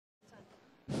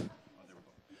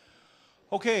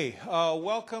Okay,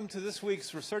 welcome to this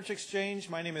week's Research Exchange.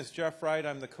 My name is Jeff Wright.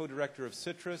 I'm the co-director of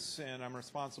CITRIS, and I'm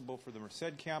responsible for the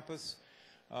Merced campus.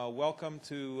 Welcome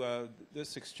to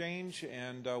this exchange,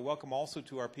 and welcome also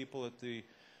to our people at the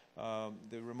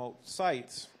remote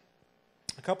sites.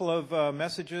 A couple of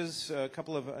messages, a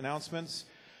couple of announcements.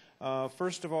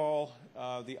 First of all,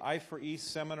 the I4E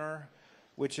seminar,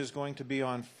 which is going to be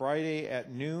on Friday at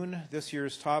noon. This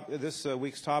week's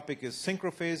topic is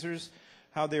synchrophasers,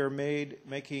 how they are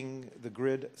making the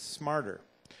grid smarter.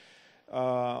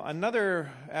 Another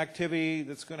activity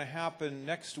that's going to happen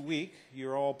next week,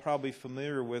 you're all probably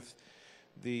familiar with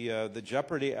the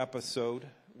Jeopardy episode,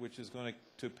 which is going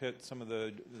to pit some of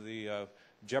the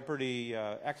Jeopardy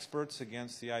experts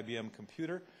against the IBM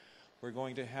computer. We're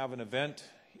going to have an event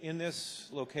in this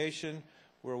location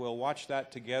where we'll watch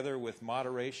that together with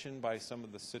moderation by some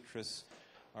of the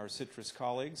our CITRIS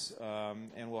colleagues,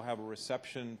 and we'll have a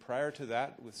reception prior to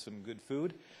that with some good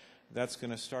food. That's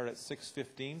going to start at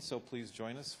 6:15, so please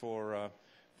join us for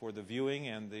the viewing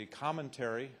and the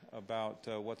commentary about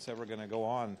what's ever going to go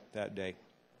on that day.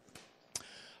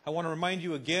 I want to remind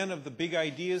you again of the Big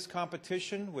Ideas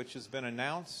competition, which has been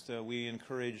announced. We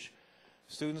encourage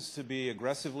students to be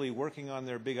aggressively working on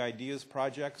their Big Ideas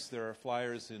projects. There are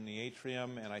flyers in the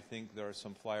atrium, and I think there are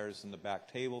some flyers in the back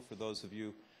table for those of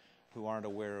you who aren't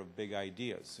aware of Big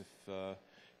Ideas.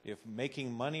 If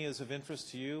making money is of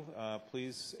interest to you,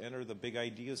 please enter the Big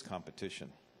Ideas competition.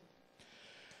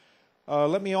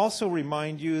 Let me also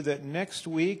remind you that next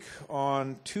week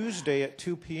on Tuesday at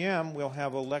 2 p.m. we'll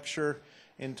have a lecture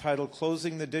entitled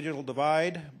Closing the Digital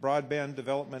Divide, Broadband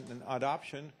Development and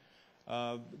Adoption,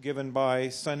 given by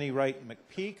Sunny Wright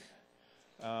McPeak.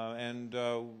 And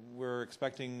we're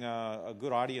expecting a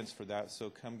good audience for that,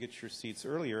 so come get your seats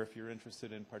earlier if you're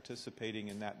interested in participating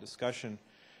in that discussion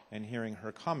and hearing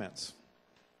her comments.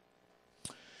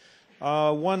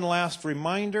 One last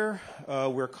reminder,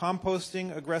 we're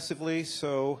composting aggressively,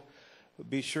 so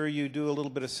be sure you do a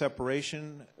little bit of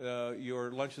separation.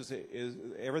 Your lunches,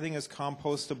 everything is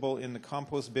compostable in the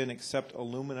compost bin except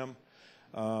aluminum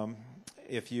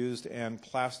if used, and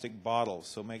plastic bottles,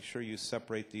 so make sure you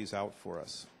separate these out for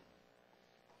us.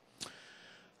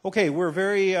 Okay, we're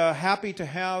very happy to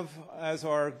have as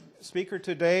our speaker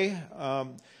today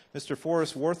Mr.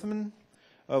 Forrest Warthman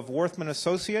of Warthman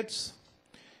Associates.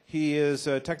 He is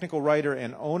a technical writer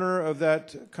and owner of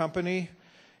that company.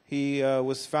 He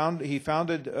founded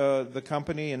the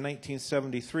company in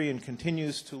 1973 and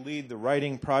continues to lead the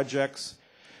writing projects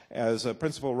as a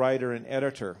principal writer and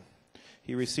editor.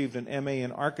 He received an MA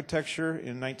in architecture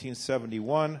in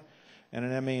 1971 and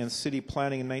an MA in city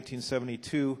planning in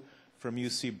 1972 from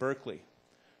UC Berkeley.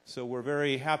 So we're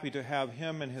very happy to have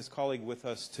him and his colleague with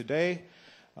us today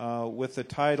with the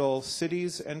title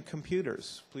Cities and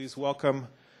Computers. Please welcome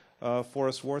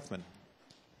Forrest Warthman.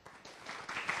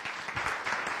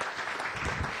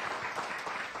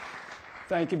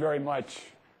 Thank you very much.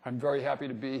 I'm very happy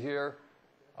to be here.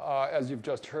 As you've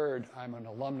just heard, I'm an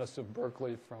alumnus of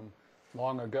Berkeley from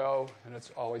long ago, and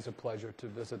it's always a pleasure to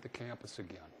visit the campus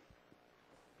again.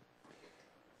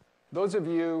 Those of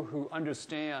you who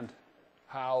understand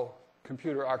how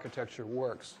computer architecture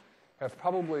works have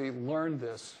probably learned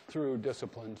this through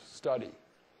disciplined study.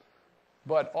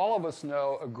 But all of us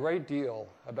know a great deal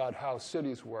about how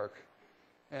cities work,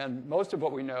 and most of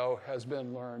what we know has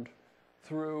been learned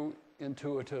through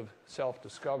intuitive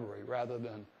self-discovery rather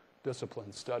than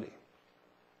disciplined study.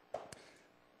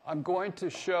 I'm going to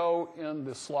show in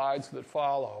the slides that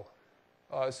follow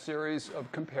a series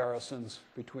of comparisons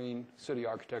between city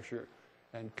architecture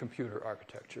and computer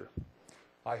architecture.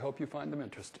 I hope you find them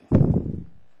interesting.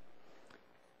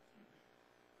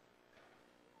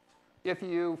 If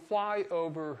you fly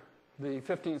over the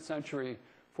 15th century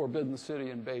Forbidden City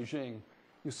in Beijing,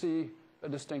 you see a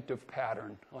distinctive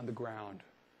pattern on the ground.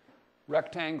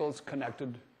 Rectangles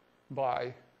connected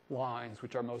by lines,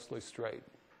 which are mostly straight.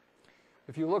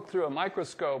 If you look through a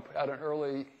microscope at an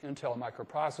early Intel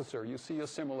microprocessor, you see a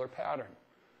similar pattern.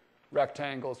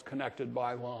 Rectangles connected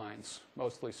by lines,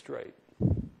 mostly straight.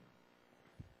 If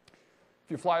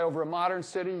you fly over a modern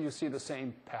city, you see the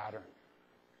same pattern.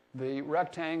 The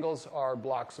rectangles are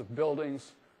blocks of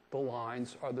buildings. The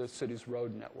lines are the city's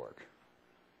road network.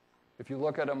 If you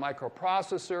look at a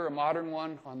microprocessor, a modern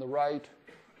one, on the right,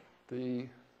 the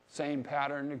same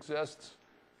pattern exists.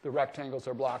 The rectangles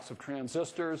are blocks of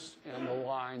transistors, and the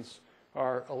lines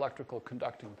are electrical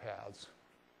conducting paths.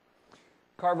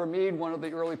 Carver Mead, one of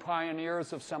the early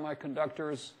pioneers of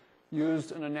semiconductors,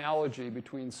 used an analogy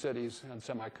between cities and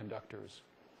semiconductors.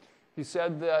 He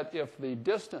said that if the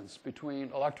distance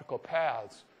between electrical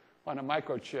paths on a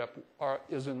microchip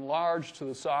is enlarged to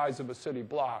the size of a city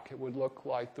block, it would look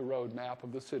like the road map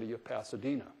of the city of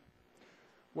Pasadena.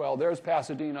 Well, there's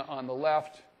Pasadena on the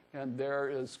left, and there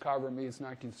is Carver Mead's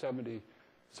 1970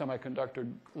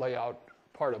 semiconductor layout,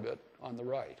 part of it, on the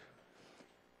right.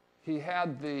 He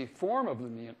had the form of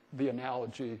the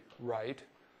analogy right,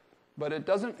 but it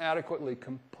doesn't adequately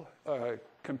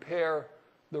compare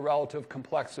the relative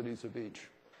complexities of each.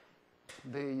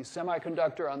 The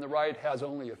semiconductor on the right has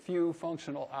only a few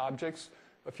functional objects,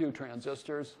 a few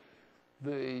transistors.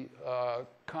 The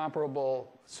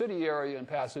comparable city area in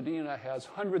Pasadena has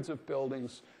hundreds of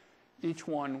buildings, each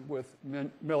one with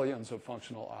millions of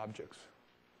functional objects.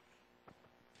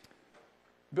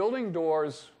 Building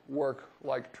doors work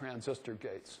like transistor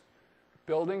gates.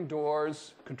 Building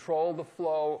doors control the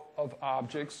flow of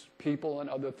objects, people and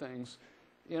other things,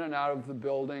 in and out of the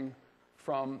building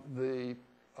from the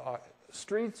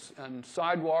streets and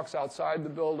sidewalks outside the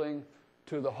building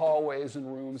to the hallways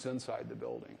and rooms inside the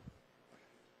building.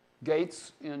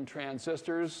 Gates in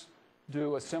transistors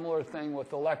do a similar thing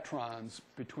with electrons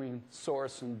between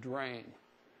source and drain.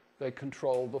 They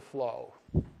control the flow.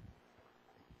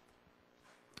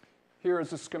 Here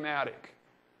is a schematic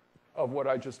of what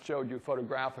I just showed you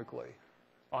photographically.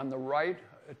 On the right,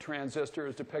 a transistor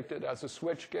is depicted as a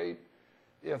switch gate.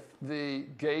 If the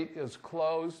gate is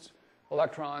closed,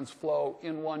 electrons flow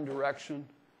in one direction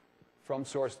from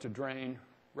source to drain,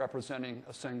 representing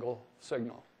a single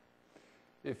signal.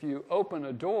 If you open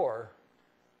a door,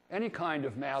 any kind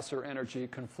of mass or energy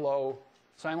can flow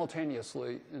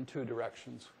simultaneously in two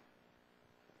directions.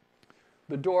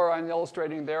 The door I'm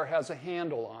illustrating there has a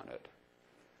handle on it.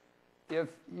 If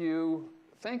you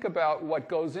think about what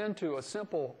goes into a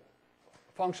simple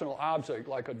functional object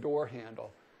like a door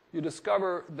handle, you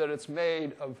discover that it's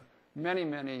made of many,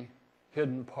 many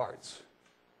hidden parts.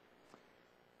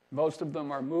 Most of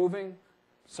them are moving.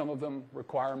 Some of them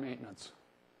require maintenance.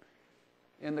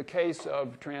 In the case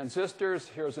of transistors,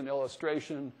 here's an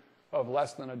illustration of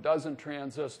less than a dozen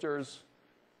transistors.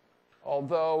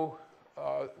 Although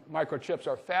microchips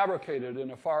are fabricated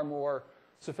in a far more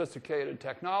sophisticated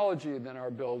technology than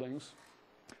our buildings,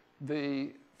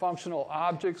 the functional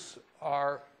objects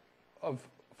are of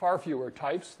far fewer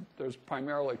types. There's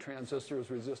primarily transistors,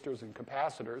 resistors, and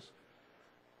capacitors.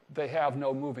 They have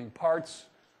no moving parts.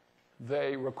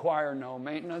 They require no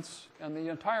maintenance. And the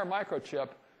entire microchip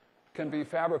can be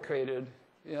fabricated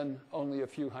in only a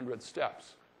few hundred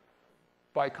steps.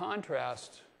 By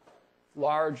contrast,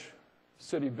 large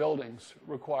city buildings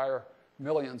require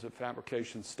millions of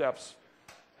fabrication steps,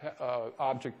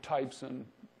 object types, and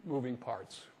moving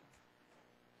parts.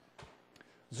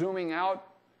 Zooming out,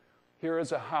 here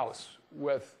is a house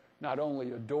with not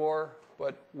only a door,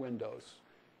 but windows.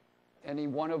 Any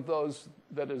one of those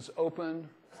that is open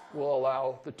will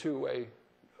allow the two-way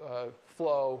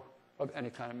flow of any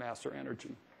kind of mass or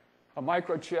energy. A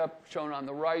microchip, shown on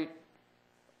the right,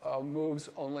 moves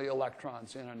only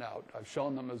electrons in and out. I've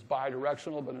shown them as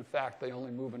bidirectional, but in fact, they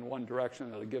only move in one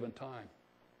direction at a given time.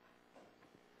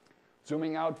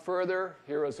 Zooming out further,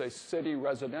 here is a city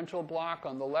residential block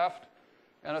on the left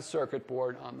and a circuit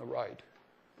board on the right.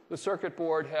 The circuit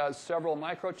board has several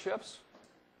microchips.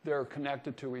 They're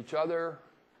connected to each other.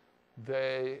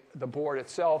 The board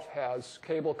itself has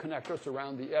cable connectors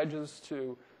around the edges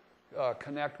to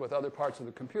connect with other parts of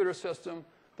the computer system.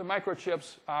 The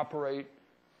microchips operate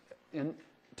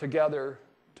together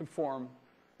to form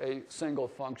a single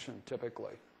function,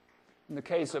 typically. In the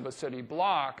case of a city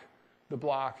block, the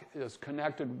block is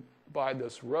connected by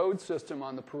this road system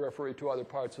on the periphery to other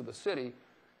parts of the city,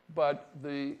 but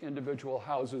the individual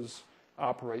houses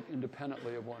operate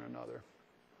independently of one another.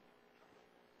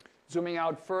 Zooming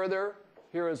out further,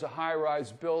 here is a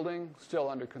high-rise building still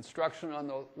under construction on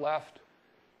the left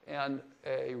and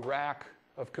a rack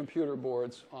of computer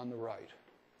boards on the right.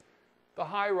 The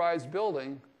high-rise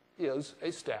building is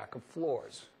a stack of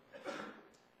floors.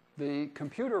 The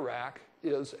computer rack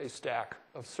is a stack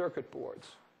of circuit boards.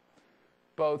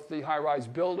 Both the high-rise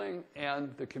building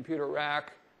and the computer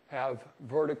rack have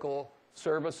vertical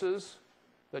services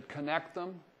that connect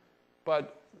them,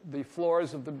 but the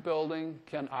floors of the building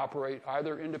can operate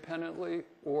either independently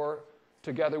or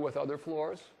together with other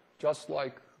floors, just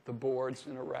like the boards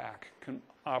in a rack can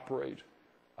operate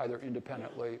either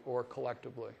independently or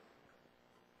collectively.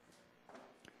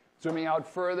 Zooming out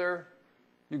further,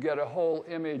 you get a whole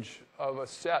image of a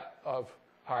set of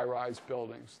high-rise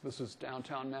buildings. This is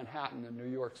downtown Manhattan in New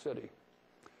York City.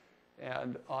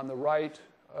 And on the right,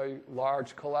 a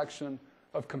large collection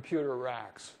of computer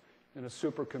racks in a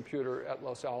supercomputer at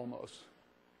Los Alamos.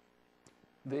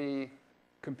 The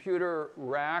Computer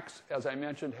racks, as I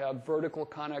mentioned, have vertical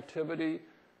connectivity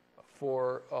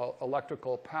for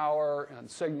electrical power and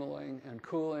signaling and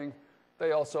cooling.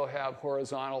 They also have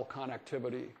horizontal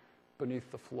connectivity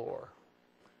beneath the floor.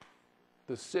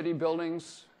 The city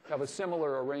buildings have a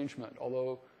similar arrangement,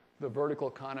 although the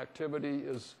vertical connectivity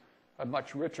is a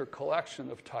much richer collection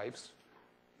of types,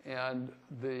 and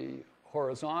the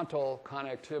horizontal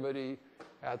connectivity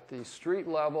at the street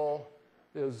level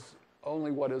is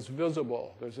only what is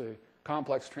visible. There's a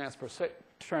complex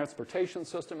transportation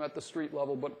system at the street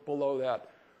level, but below that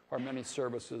are many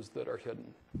services that are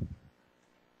hidden.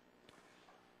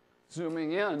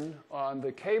 Zooming in on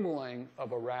the cabling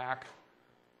of a rack,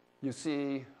 you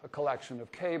see a collection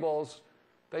of cables.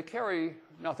 They carry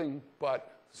nothing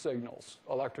but signals,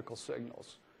 electrical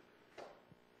signals.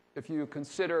 If you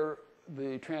consider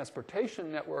the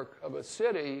transportation network of a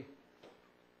city,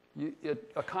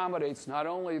 it accommodates not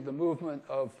only the movement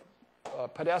of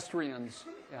pedestrians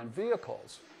and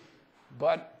vehicles,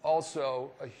 but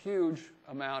also a huge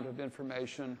amount of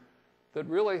information that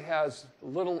really has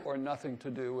little or nothing to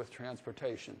do with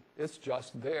transportation. It's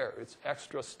just there. It's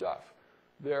extra stuff.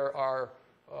 There are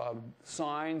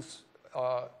signs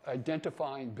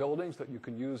identifying buildings that you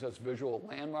can use as visual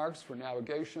landmarks for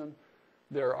navigation.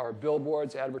 There are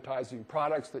billboards advertising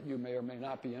products that you may or may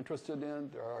not be interested in.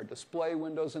 There are display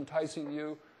windows enticing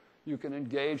you. You can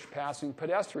engage passing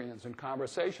pedestrians in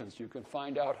conversations. You can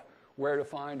find out where to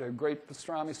find a great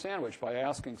pastrami sandwich by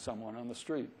asking someone on the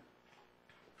street.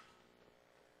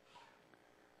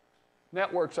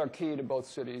 Networks are key to both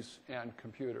cities and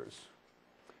computers.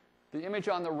 The image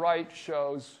on the right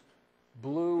shows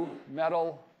blue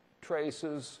metal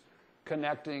traces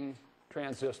connecting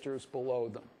transistors below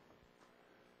them.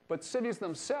 But cities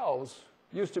themselves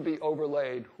used to be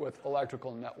overlaid with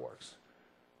electrical networks.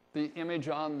 The image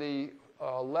on the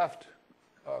left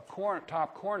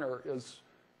top corner is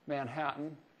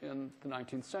Manhattan in the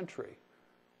 19th century.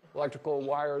 Electrical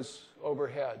wires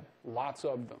overhead, lots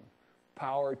of them.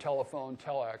 Power, telephone,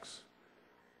 telex.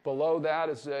 Below that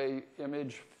is an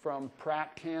image from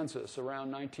Pratt, Kansas, around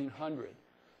 1900.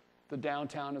 The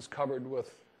downtown is covered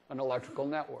with an electrical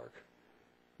network.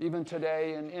 Even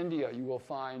today in India, you will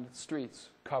find streets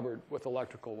covered with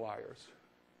electrical wires.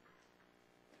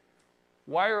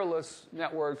 Wireless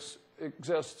networks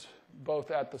exist both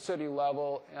at the city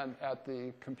level and at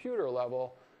the computer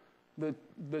level.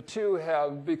 The two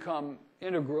have become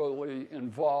integrally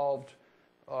involved.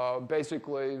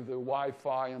 Basically, the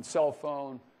Wi-Fi and cell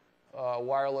phone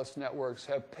wireless networks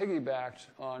have piggybacked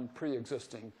on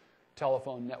pre-existing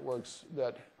telephone networks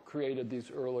that created these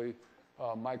early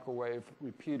microwave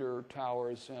repeater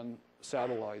towers and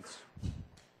satellites.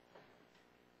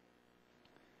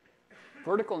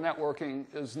 Vertical networking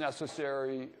is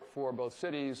necessary for both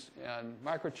cities and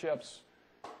microchips.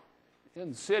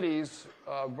 In cities,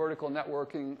 vertical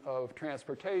networking of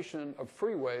transportation, of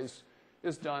freeways,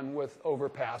 is done with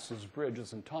overpasses,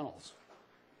 bridges, and tunnels.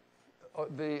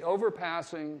 The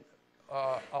overpassing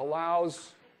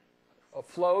allows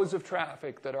flows of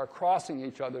traffic that are crossing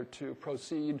each other to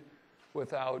proceed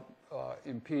without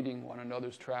impeding one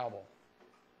another's travel.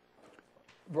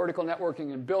 Vertical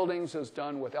networking in buildings is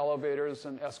done with elevators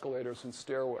and escalators and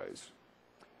stairways.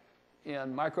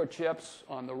 In microchips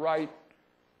on the right,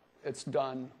 it's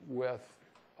done with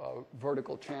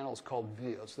vertical channels called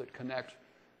vias that connect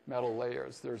metal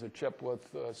layers. There's a chip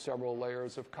with several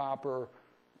layers of copper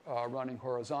running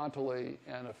horizontally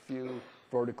and a few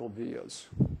vertical vias.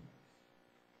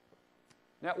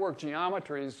 Network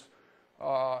geometries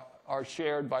are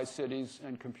shared by cities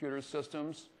and computer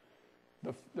systems.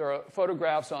 The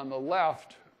photographs on the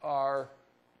left are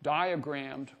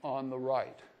diagrammed on the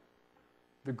right.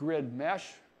 The grid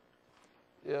mesh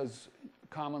is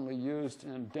commonly used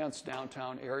in dense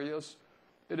downtown areas.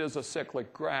 It is a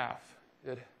cyclic graph.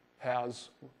 It has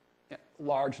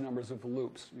large numbers of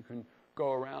loops. You can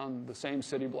go around the same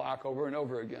city block over and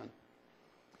over again.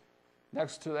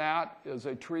 Next to that is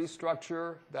a tree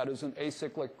structure. That is an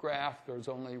acyclic graph. There's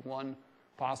only one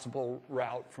possible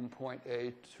route from point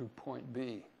A to point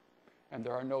B, and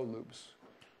there are no loops.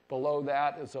 Below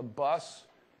that is a bus.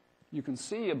 You can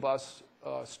see a bus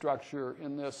structure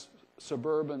in this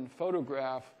suburban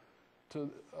photograph to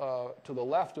the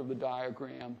left of the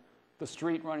diagram. The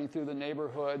street running through the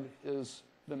neighborhood is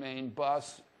the main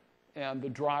bus, and the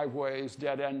driveways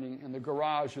dead-ending in the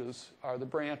garages are the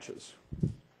branches.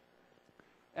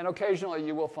 And occasionally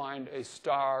you will find a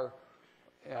star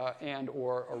and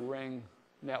or a ring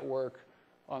network.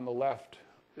 On the left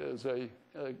is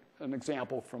an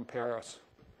example from Paris.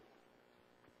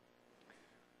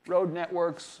 Road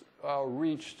networks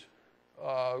reached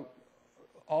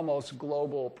almost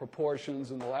global proportions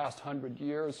in the last 100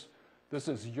 years. This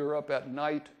is Europe at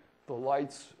night. The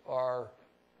lights are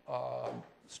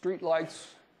street lights,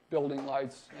 building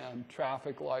lights, and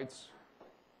traffic lights.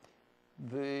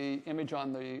 The image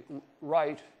on the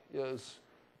right is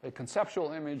a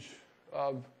conceptual image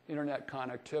of internet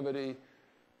connectivity.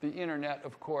 The internet,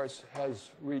 of course,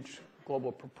 has reached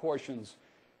global proportions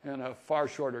in a far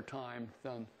shorter time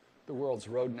than the world's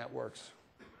road networks.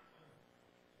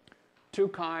 Two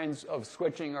kinds of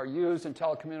switching are used in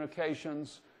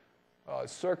telecommunications.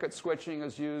 Circuit switching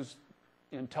is used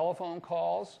in telephone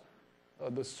calls.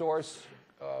 The source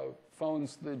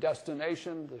phones the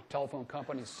destination. The telephone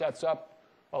company sets up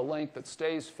a link that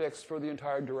stays fixed for the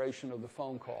entire duration of the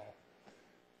phone call.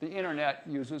 The internet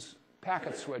uses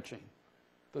packet switching.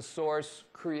 The source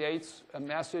creates a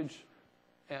message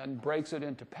and breaks it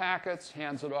into packets,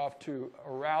 hands it off to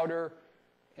a router,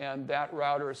 and that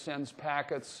router sends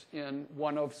packets in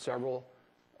one of several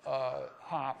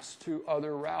hops to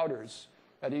other routers.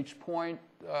 At each point,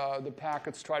 the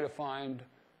packets try to find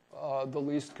the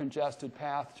least congested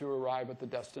path to arrive at the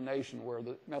destination where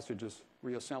the message is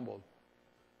reassembled.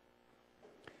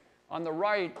 On the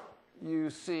right, you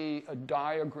see a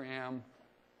diagram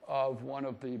of one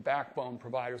of the backbone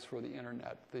providers for the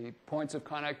internet. The points of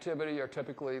connectivity are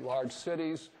typically large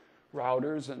cities,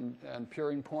 routers, and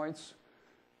peering points.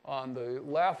 On the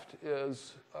left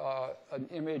is an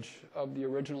image of the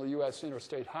original U.S.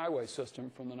 interstate highway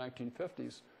system from the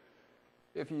 1950s.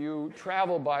 If you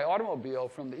travel by automobile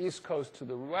from the East Coast to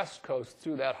the West Coast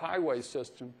through that highway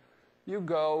system, you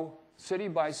go city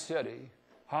by city,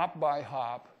 hop by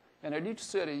hop, and at each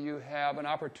city you have an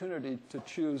opportunity to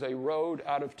choose a road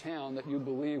out of town that you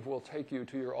believe will take you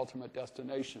to your ultimate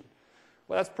destination.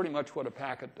 Well, that's pretty much what a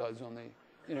packet does on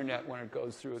the internet when it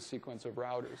goes through a sequence of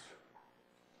routers.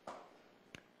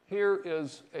 Here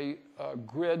is a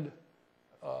grid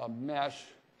mesh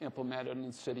implemented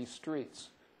in city streets.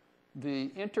 The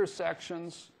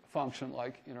intersections function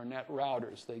like internet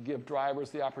routers. They give drivers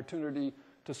the opportunity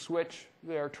to switch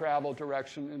their travel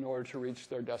direction in order to reach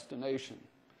their destination.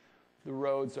 The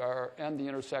roads and the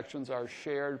intersections are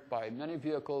shared by many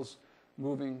vehicles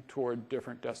moving toward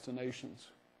different destinations.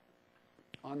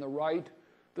 On the right,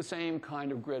 the same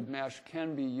kind of grid mesh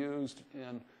can be used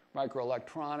in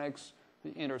microelectronics.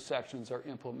 The intersections are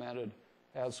implemented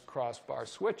as crossbar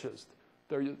switches.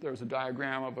 There's a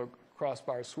diagram of a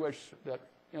crossbar switch that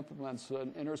implements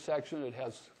an intersection. It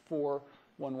has 4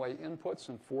 one-way inputs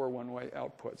and 4 one-way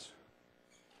outputs.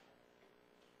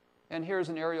 And here's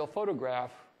an aerial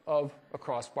photograph of a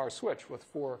crossbar switch with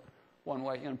 4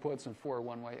 one-way inputs and 4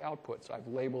 one-way outputs. I've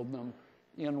labeled them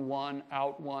in 1,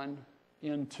 out 1,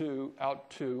 in 2, out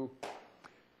 2.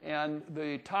 And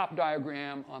the top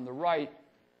diagram on the right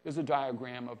is a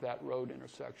diagram of that road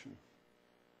intersection.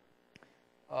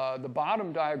 The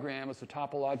bottom diagram is a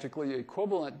topologically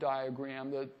equivalent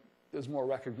diagram that is more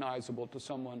recognizable to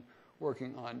someone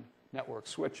working on network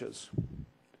switches.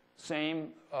 Same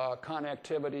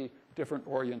connectivity, different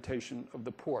orientation of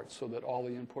the ports so that all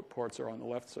the input ports are on the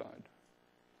left side.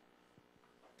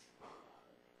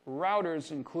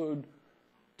 Routers include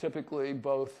typically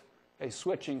both a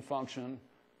switching function,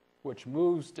 which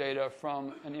moves data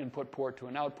from an input port to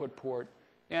an output port,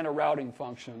 and a routing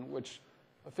function, which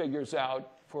figures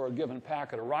out for a given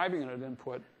packet arriving at an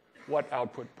input what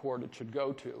output port it should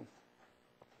go to.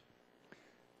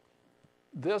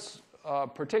 This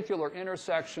particular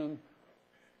intersection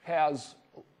has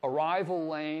arrival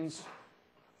lanes.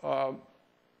 I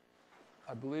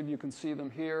believe you can see them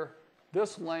here.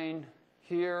 This lane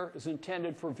here is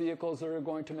intended for vehicles that are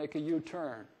going to make a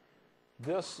U-turn.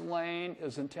 This lane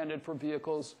is intended for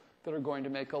vehicles that are going to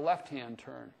make a left-hand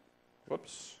turn.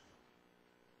 Whoops.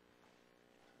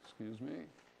 Excuse me.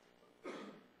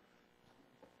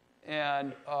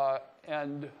 And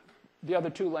the other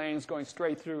 2 lanes going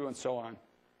straight through and so on.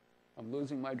 I'm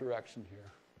losing my direction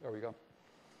here. There we go.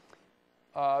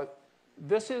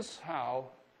 This is how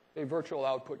a virtual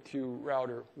output queue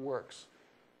router works.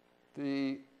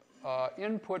 The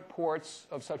input ports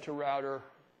of such a router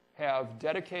have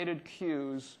dedicated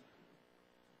queues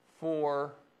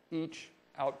for each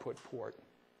output port.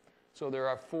 So there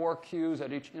are 4 queues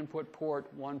at each input port,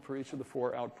 1 for each of the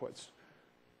 4 outputs.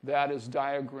 That is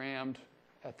diagrammed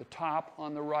at the top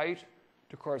on the right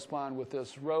to correspond with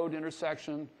this road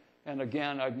intersection. And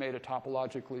again, I've made a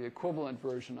topologically equivalent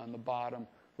version on the bottom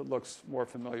that looks more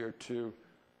familiar to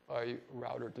a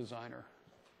router designer.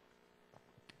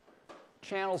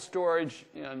 Channel storage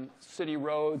in city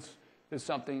roads is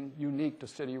something unique to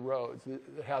city roads.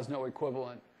 It has no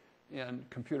equivalent in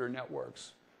computer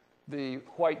networks. The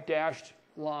white dashed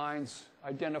lines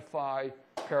identify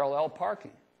parallel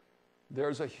parking.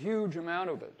 There's a huge amount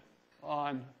of it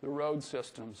on the road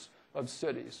systems of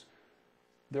cities.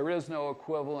 There is no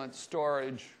equivalent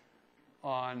storage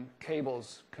on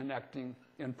cables connecting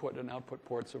input and output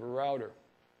ports of a router.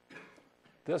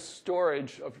 This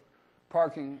storage of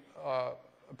parking,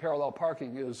 parallel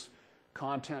parking, is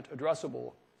content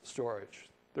addressable storage.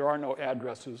 There are no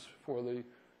addresses for the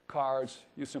cars.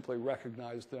 You simply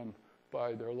recognize them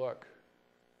by their look.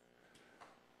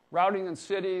 Routing in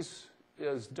cities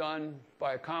is done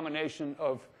by a combination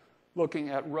of looking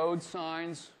at road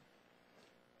signs,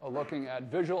 looking at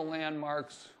visual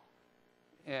landmarks,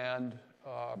 and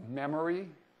memory,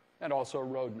 and also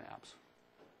road maps.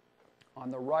 On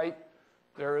the right,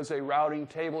 there is a routing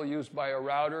table used by a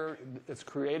router. It's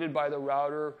created by the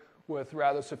router with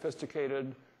rather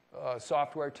sophisticated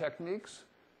software techniques.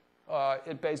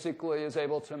 It basically is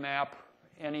able to map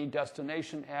any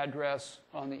destination address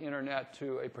on the internet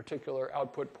to a particular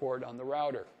output port on the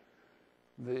router.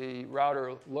 The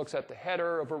router looks at the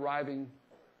header of arriving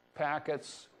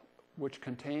packets, which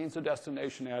contains a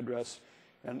destination address,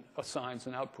 and assigns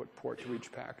an output port to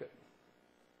each packet.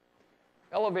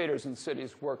 Elevators in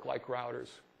cities work like routers.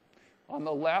 On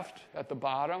the left, at the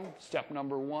bottom, step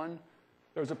number 1,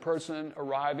 there's a person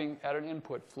arriving at an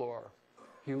input floor.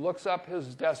 He looks up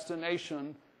his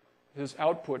destination, his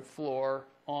output floor,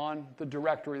 on the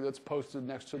directory that's posted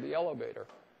next to the elevator,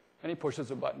 and he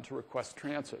pushes a button to request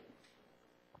transit.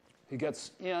 He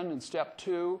gets in step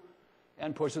 2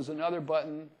 and pushes another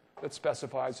button that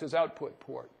specifies his output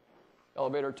port.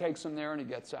 Elevator takes him there and he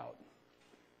gets out.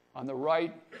 On the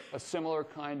right, a similar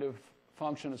kind of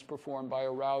function is performed by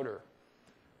a router.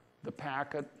 The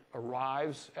packet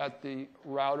arrives at the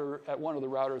router, at one of the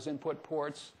router's input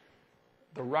ports.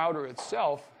 The router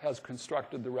itself has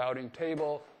constructed the routing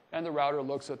table, and the router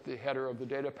looks at the header of the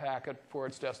data packet for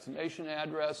its destination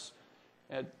address.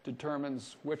 It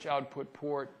determines which output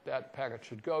port that packet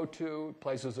should go to,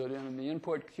 places it in the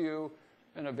input queue,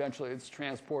 and eventually it's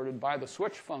transported by the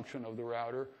switch function of the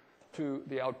router to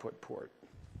the output port.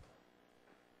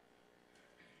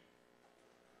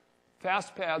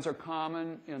 Fast paths are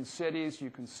common in cities. You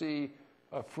can see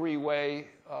a freeway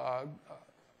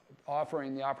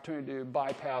offering the opportunity to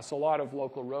bypass a lot of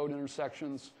local road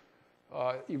intersections.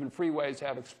 Even freeways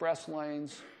have express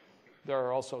lanes. There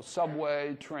are also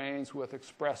subway trains with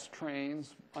express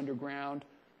trains underground,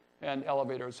 and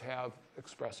elevators have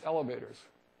express elevators.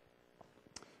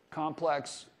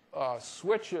 Complex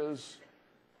switches,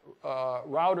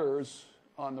 routers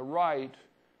on the right,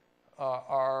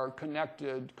 are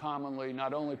connected commonly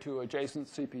not only to adjacent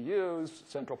CPUs,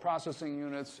 central processing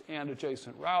units, and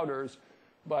adjacent routers,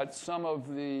 but some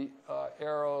of the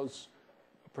arrows,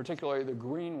 particularly the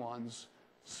green ones,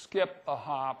 skip a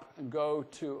hop and go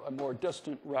to a more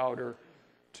distant router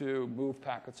to move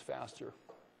packets faster.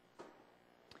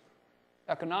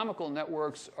 Economical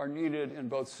networks are needed in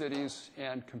both cities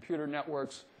and computer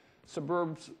networks.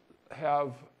 Suburbs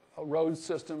have road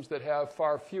systems that have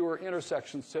far fewer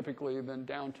intersections typically than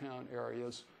downtown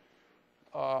areas.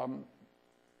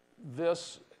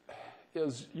 This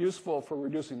is useful for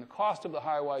reducing the cost of the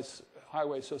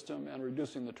highway system and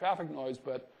reducing the traffic noise,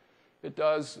 but it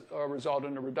does result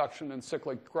in a reduction in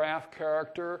cyclic graph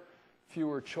character,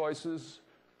 fewer choices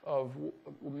of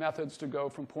methods to go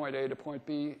from point A to point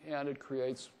B, and it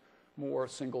creates more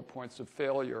single points of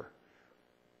failure.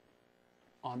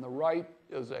 On the right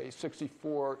is a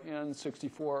 64 in,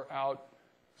 64 out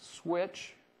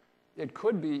switch. It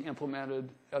could be implemented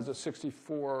as a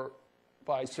 64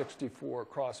 by 64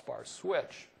 crossbar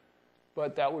switch,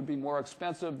 but that would be more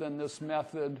expensive than this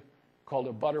method called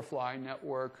a butterfly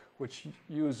network, which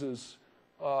uses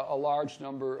a large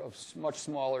number of much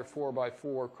smaller 4 by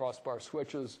 4 crossbar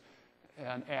switches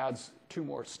and adds 2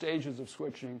 more stages of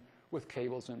switching with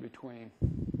cables in between.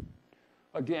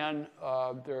 Again,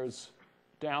 there's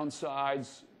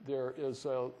downsides. There is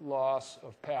a loss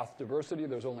of path diversity.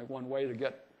 There's only one way to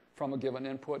get from a given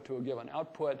input to a given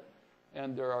output,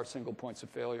 and there are single points of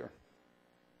failure.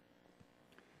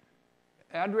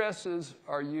 Addresses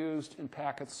are used in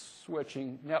packet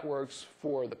switching networks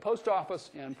for the post office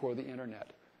and for the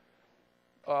internet.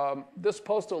 This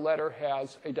postal letter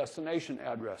has a destination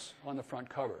address on the front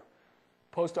cover.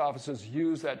 Post offices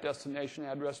use that destination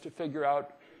address to figure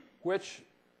out which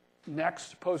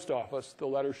next post office the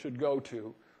letter should go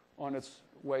to on its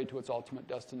way to its ultimate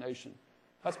destination.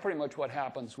 That's pretty much what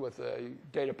happens with a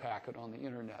data packet on the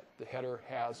internet. The header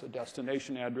has a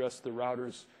destination address. The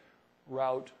routers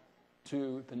route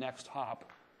to the next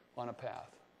hop on a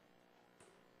path.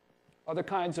 Other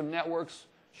kinds of networks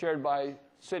shared by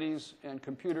cities and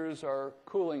computers are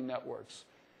cooling networks.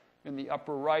 In the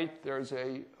upper right, there's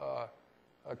a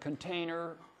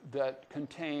container that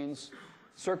contains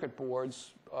circuit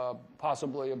boards,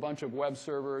 possibly a bunch of web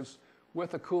servers,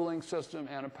 with a cooling system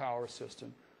and a power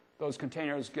system. Those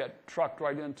containers get trucked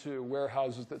right into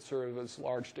warehouses that serve as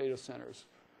large data centers.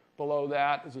 Below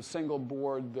that is a single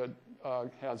board that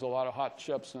has a lot of hot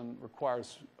chips and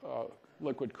requires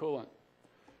liquid coolant.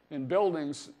 In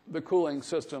buildings, the cooling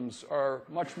systems are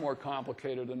much more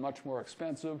complicated and much more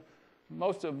expensive.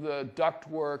 Most of the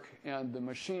ductwork and the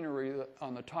machinery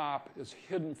on the top is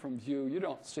hidden from view. You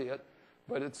don't see it,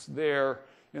 but it's there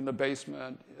in the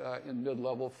basement, in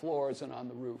mid-level floors, and on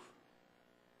the roof.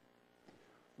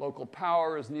 Local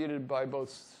power is needed by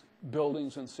both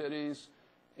buildings and cities,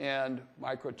 and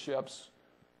microchips.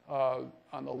 On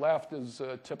the left is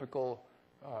typical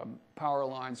power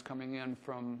lines coming in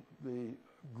from the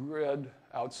grid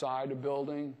outside a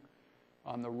building.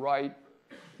 On the right,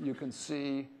 you can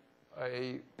see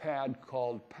a pad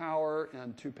called power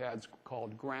and two pads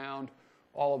called ground.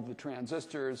 All of the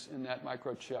transistors in that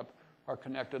microchip are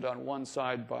connected on one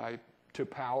side to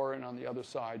power and on the other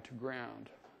side to ground.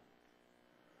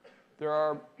 There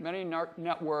are many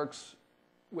networks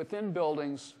within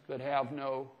buildings that have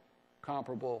no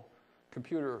comparable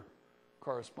computer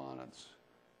correspondence.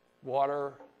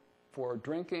 Water for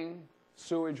drinking,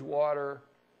 sewage water,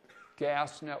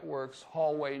 gas networks,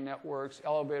 hallway networks,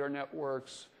 elevator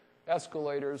networks,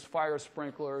 escalators, fire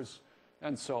sprinklers,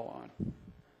 and so on.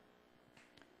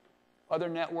 Other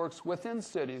networks within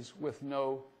cities with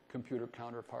no computer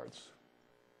counterparts.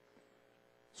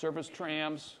 Surface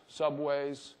trams,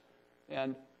 subways,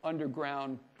 and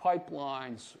underground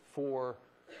pipelines for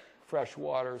fresh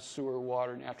water, sewer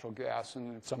water, natural gas,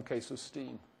 and in some cases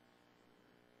steam.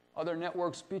 Other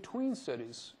networks between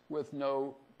cities with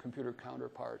no computer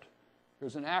counterpart.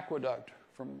 There's an aqueduct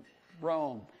from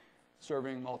Rome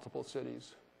serving multiple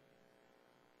cities.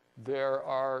 There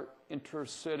are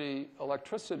intercity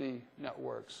electricity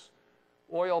networks,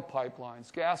 oil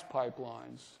pipelines, gas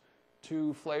pipelines,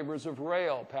 two flavors of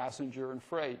rail, passenger and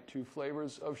freight, two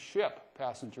flavors of ship,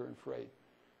 passenger and freight,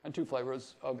 and two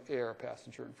flavors of air,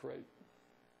 passenger and freight.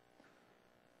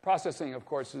 Processing, of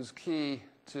course, is key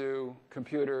to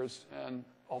computers and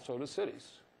also to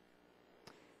cities.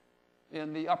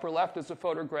 In the upper left is a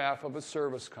photograph of a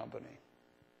service company.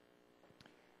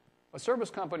 A service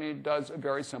company does a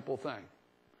very simple thing,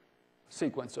 a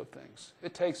sequence of things.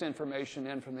 It takes information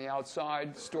in from the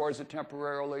outside, stores it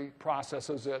temporarily,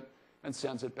 processes it, and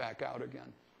sends it back out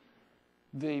again.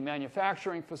 The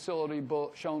manufacturing facility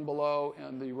shown below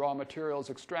and the raw materials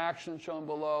extraction shown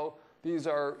below, these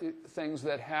are things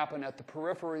that happen at the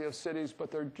periphery of cities, but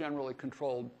they're generally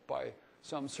controlled by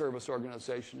some service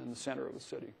organization in the center of the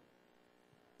city.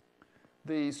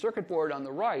 The circuit board on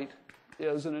the right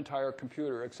is an entire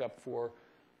computer except for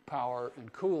power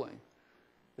and cooling.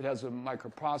 It has a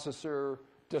microprocessor,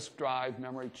 disk drive,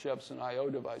 memory chips, and I/O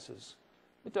devices.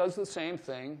 It does the same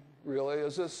thing, really,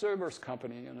 as a service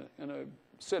company in a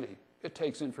city. It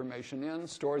takes information in,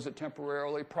 stores it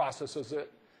temporarily, processes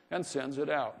it, and sends it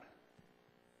out.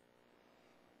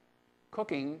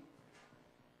 Cooking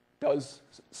does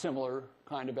similar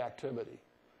kind of activity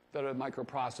that a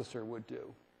microprocessor would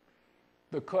do.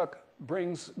 The cook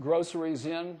brings groceries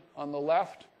in on the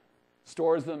left,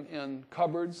 stores them in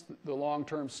cupboards, the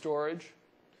long-term storage.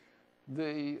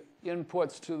 The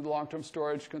inputs to the long-term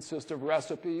storage consist of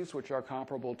recipes, which are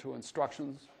comparable to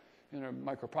instructions in a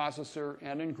microprocessor,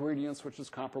 and ingredients, which is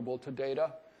comparable to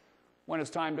data. When it's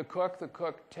time to cook, the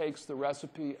cook takes the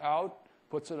recipe out,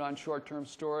 puts it on short-term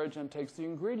storage, and takes the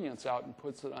ingredients out and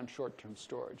puts it on short-term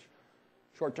storage.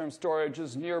 Short-term storage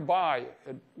is nearby.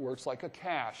 It works like a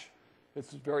cache.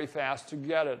 It's very fast to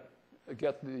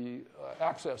get the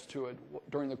access to it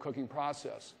during the cooking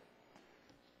process.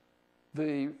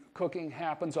 The cooking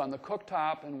happens on the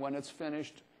cooktop, and when it's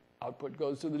finished, output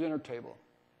goes to the dinner table.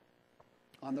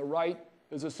 On the right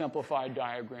is a simplified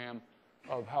diagram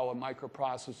of how a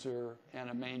microprocessor and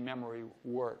a main memory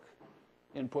work.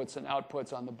 Inputs and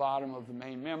outputs on the bottom of the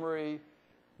main memory.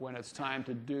 When it's time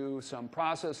to do some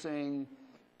processing,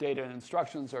 data and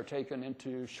instructions are taken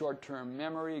into short-term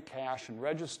memory, cache, and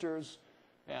registers,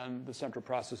 and the central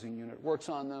processing unit works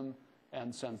on them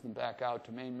and sends them back out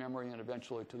to main memory and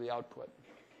eventually to the output.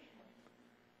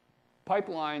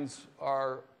 Pipelines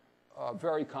are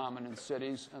very common in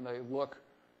cities, and they look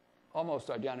almost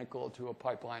identical to a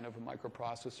pipeline of a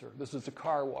microprocessor. This is a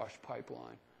car wash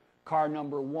pipeline. Car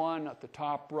number 1 at the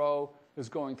top row is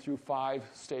going through 5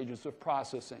 stages of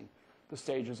processing. The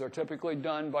stages are typically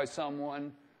done by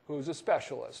someone who's a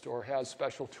specialist or has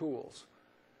special tools.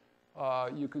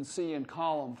 You can see in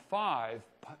column 5,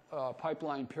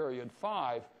 pipeline period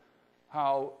 5,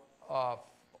 how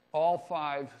all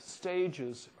 5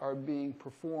 stages are being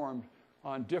performed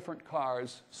on different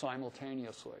cars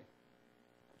simultaneously.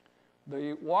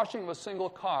 The washing of a single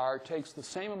car takes the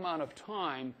same amount of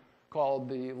time, called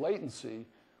the latency,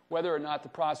 whether or not the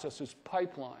process is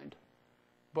pipelined.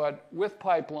 But with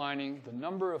pipelining, the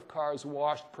number of cars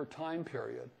washed per time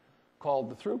period, called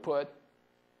the throughput,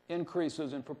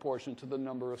 increases in proportion to the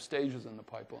number of stages in the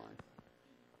pipeline.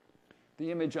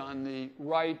 The image on the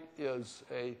right is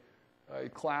a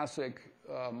classic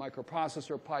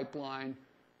microprocessor pipeline,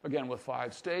 again with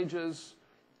 5 stages.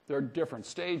 There are different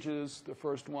stages. The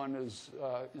first one is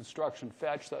instruction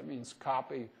fetch. That means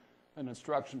copy an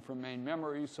instruction from main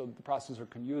memory so that the processor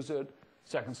can use it.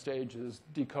 Second stage is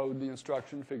decode the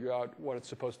instruction, figure out what it's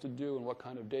supposed to do and what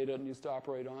kind of data it needs to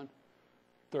operate on.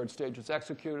 Third stage is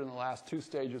execute, and the last 2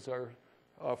 stages are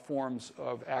forms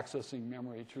of accessing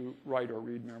memory to write or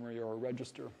read memory or a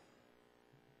register.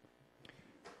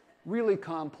 Really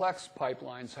complex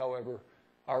pipelines, however,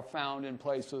 are found in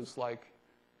places like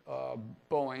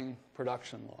Boeing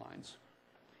production lines.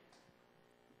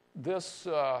 This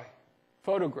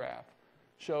photograph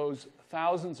shows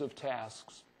thousands of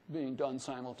tasks being done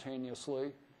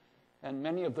simultaneously, and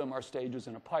many of them are stages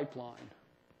in a pipeline.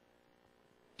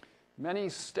 Many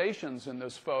stations in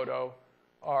this photo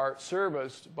are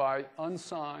serviced by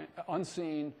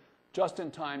unseen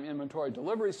just-in-time inventory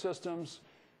delivery systems,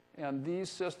 and these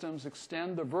systems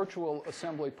extend the virtual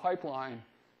assembly pipeline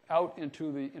out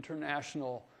into the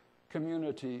international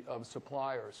community of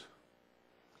suppliers.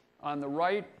 On the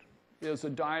right is a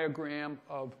diagram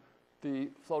of the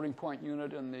floating point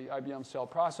unit in the IBM cell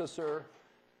processor.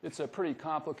 It's a pretty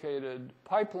complicated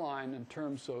pipeline in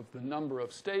terms of the number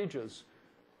of stages,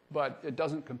 but it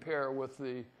doesn't compare with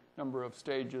the number of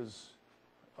stages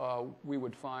we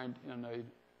would find in an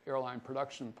airline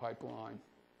production pipeline.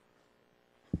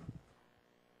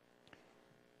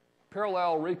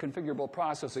 Parallel reconfigurable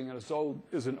processing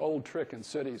is an old trick in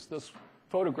cities. This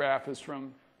photograph is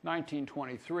from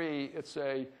 1923. It's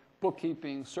a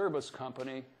bookkeeping service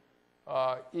company.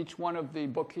 Each one of the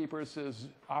bookkeepers is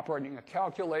operating a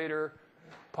calculator,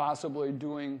 possibly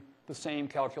doing the same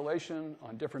calculation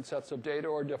on different sets of data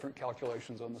or different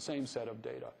calculations on the same set of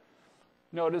data.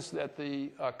 Notice that the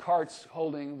carts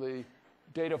holding the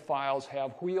data files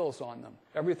have wheels on them.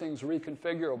 Everything's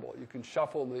reconfigurable. You can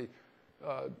shuffle the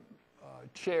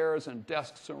chairs and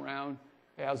desks around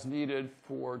as needed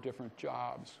for different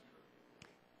jobs.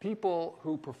 People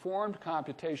who performed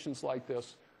computations like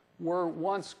this were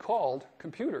once called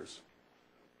computers.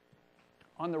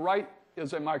 On the right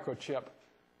is a microchip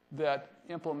that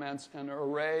implements an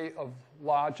array of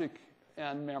logic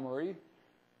and memory,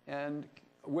 and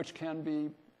which can be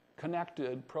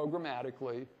connected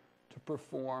programmatically to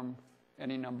perform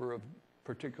any number of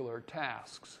particular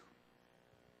tasks.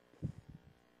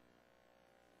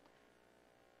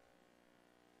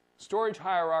 Storage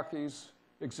hierarchies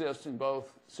exist in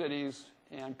both cities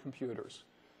and computers.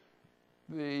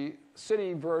 The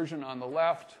city version on the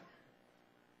left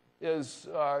is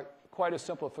quite a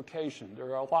simplification.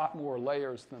 There are a lot more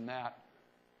layers than that.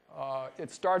 It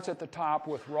starts at the top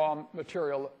with raw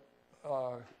material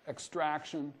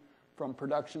extraction from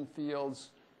production fields,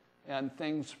 and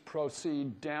things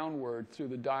proceed downward through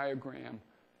the diagram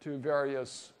to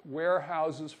various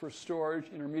warehouses for storage,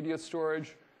 intermediate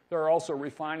storage. There are also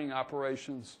refining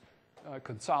operations,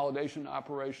 consolidation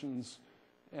operations,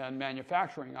 and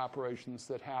manufacturing operations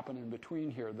that happen in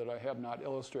between here that I have not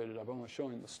illustrated. I've only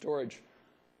shown the storage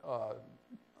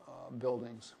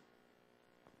buildings.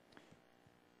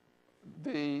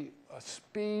 The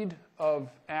speed of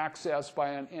access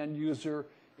by an end user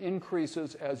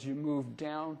increases as you move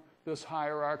down this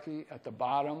hierarchy. At the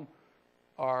bottom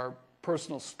are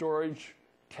personal storage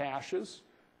caches.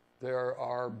 There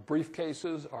are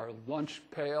briefcases, our lunch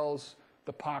pails,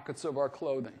 the pockets of our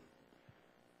clothing.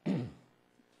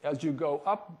 As you go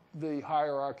up the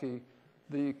hierarchy,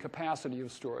 the capacity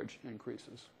of storage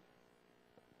increases.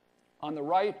 On the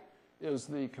right is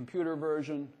the computer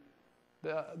version.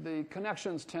 The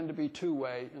connections tend to be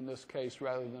two-way in this case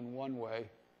rather than one-way.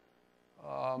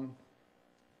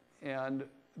 And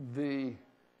the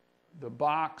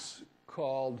box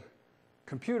called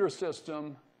computer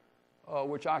system,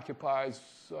 which occupies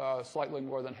slightly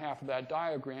more than half of that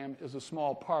diagram, is a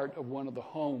small part of one of the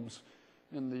homes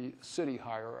in the city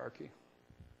hierarchy.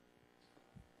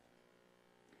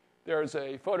 There's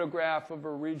a photograph of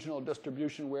a regional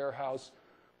distribution warehouse,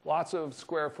 lots of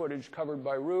square footage covered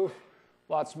by roof,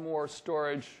 lots more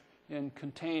storage in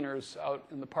containers out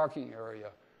in the parking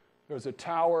area. There's a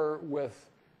tower with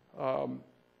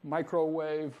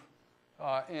microwave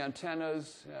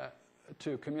antennas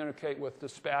to communicate with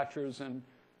dispatchers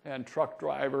and truck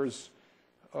drivers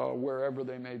wherever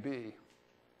they may be.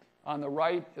 On the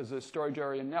right is a storage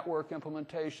area network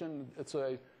implementation. It's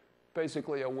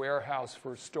basically a warehouse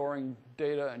for storing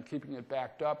data and keeping it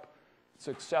backed up. It's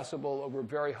accessible over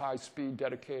very high-speed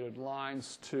dedicated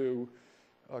lines to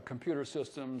computer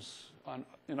systems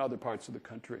in other parts of the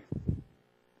country.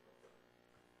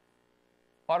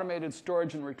 Automated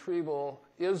storage and retrieval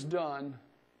is done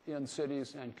in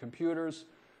cities and computers.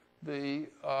 The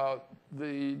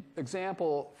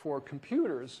example for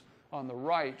computers on the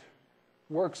right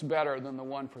works better than the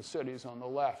one for cities on the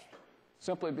left,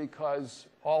 simply because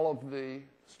all of the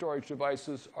storage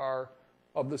devices are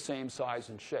of the same size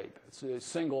and shape. It's a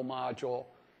single module.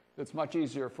 It's much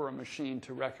easier for a machine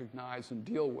to recognize and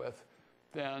deal with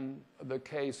than the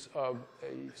case of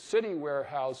a city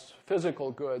warehouse,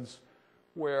 physical goods,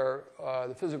 where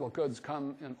the physical goods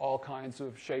come in all kinds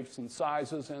of shapes and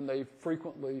sizes, and they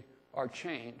frequently are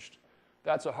changed.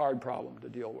 That's a hard problem to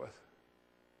deal with.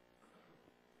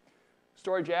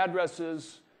 Storage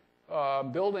addresses,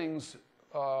 buildings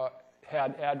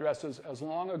had addresses as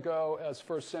long ago as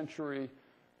first century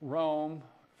Rome,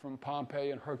 from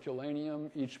Pompeii and Herculaneum.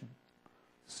 Each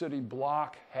city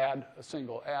block had a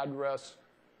single address.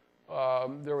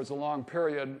 There was a long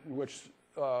period in which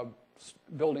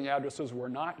building addresses were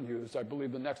not used. I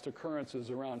believe the next occurrence is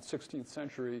around 16th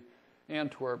century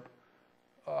Antwerp.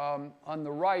 On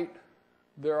the right,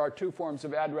 there are two forms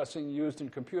of addressing used in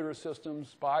computer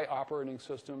systems by operating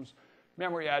systems.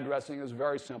 Memory addressing is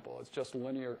very simple. It's just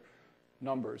linear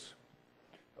numbers.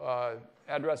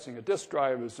 Addressing a disk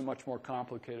drive is a much more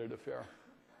complicated affair.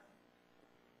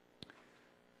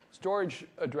 Storage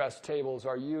address tables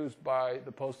are used by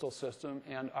the postal system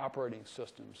and operating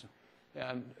systems.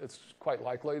 And it's quite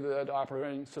likely that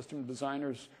operating system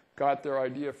designers got their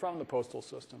idea from the postal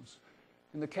systems.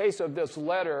 In the case of this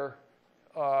letter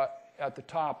at the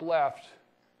top left,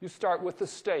 you start with the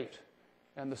state.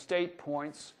 And the state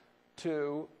points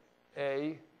to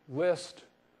a list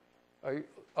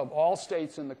of all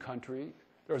states in the country.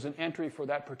 There's an entry for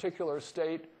that particular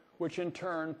state, which in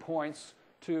turn points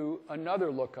to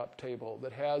another lookup table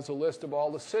that has a list of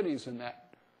all the cities in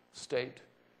that state.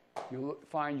 You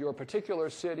find your particular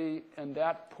city, and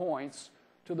that points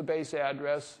to the base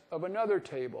address of another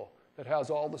table that has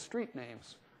all the street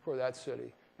names for that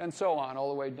city, and so on, all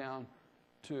the way down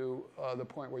to the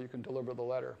point where you can deliver the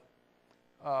letter.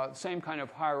 Same kind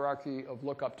of hierarchy of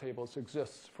lookup tables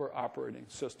exists for operating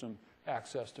system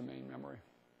access to main memory.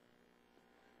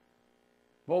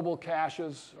 Mobile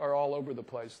caches are all over the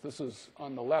place. This is,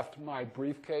 on the left, my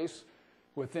briefcase.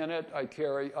 Within it, I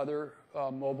carry other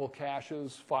mobile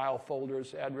caches, file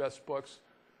folders, address books.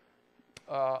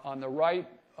 On the right,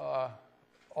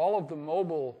 all of the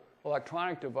mobile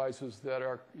electronic devices that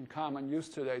are in common use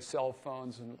today, cell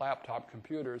phones and laptop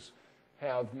computers,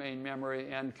 have main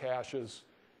memory and caches,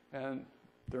 and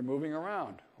they're moving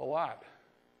around a lot.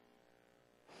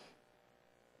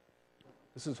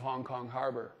 This is Hong Kong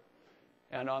Harbor.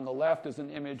 And on the left is an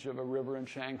image of a river in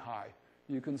Shanghai.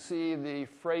 You can see the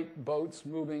freight boats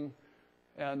moving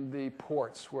and the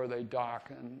ports where they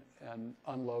dock and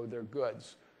unload their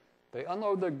goods. They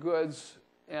unload their goods,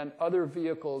 and other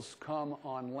vehicles come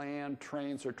on land,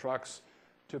 trains, or trucks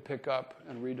to pick up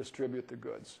and redistribute the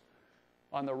goods.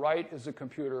 On the right is a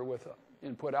computer with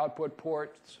input-output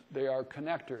ports. They are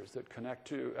connectors that connect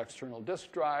to external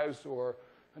disk drives or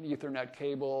an Ethernet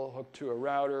cable hooked to a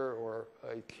router or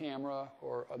a camera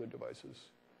or other devices.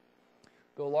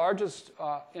 The largest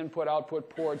input-output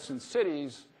ports in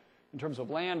cities in terms of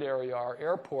land area are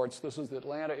airports. This is the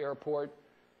Atlanta airport.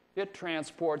 It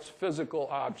transports physical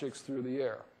objects through the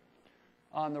air.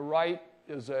 On the right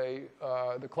is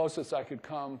the closest I could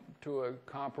come to a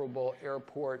comparable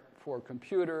airport for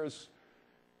computers.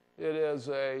 It is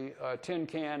a tin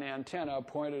can antenna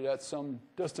pointed at some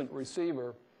distant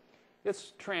receiver.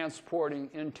 It's transporting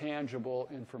intangible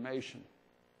information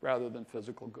rather than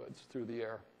physical goods through the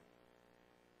air.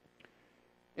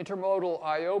 Intermodal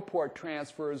I/O port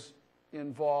transfers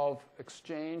involve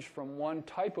exchange from one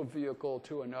type of vehicle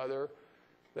to another.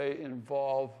 They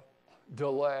involve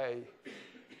delay.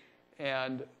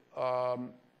 And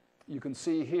you can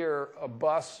see here a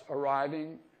bus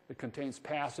arriving. It contains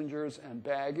passengers and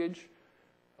baggage.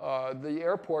 The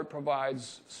airport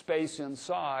provides space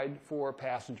inside for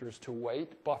passengers to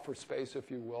wait, buffer space, if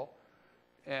you will,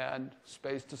 and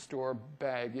space to store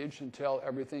baggage until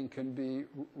everything can be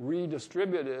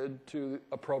redistributed to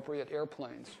appropriate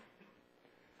airplanes.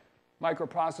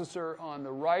 Microprocessor on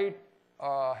the right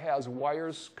has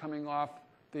wires coming off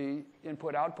the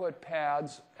input-output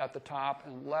pads at the top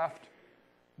and left.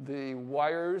 The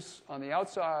wires on the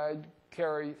outside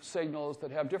carry signals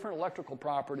that have different electrical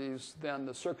properties than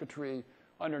the circuitry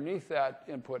underneath that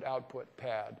input-output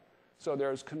pad. So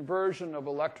there's conversion of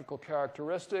electrical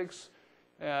characteristics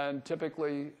and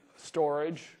typically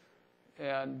storage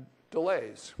and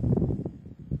delays.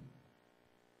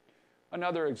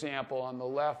 Another example on the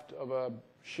left of a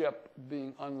ship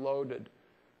being unloaded.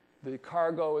 The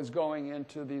cargo is going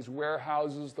into these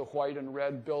warehouses, the white and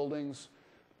red buildings,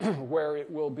 where it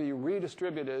will be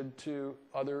redistributed to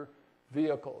other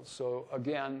vehicles. So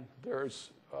again, there's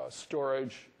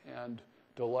storage and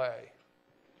delay.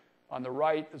 On the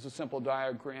right is a simple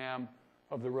diagram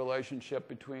of the relationship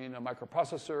between a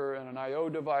microprocessor and an I/O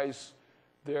device.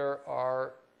 There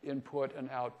are input and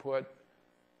output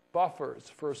buffers,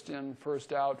 first in,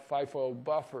 first out FIFO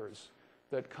buffers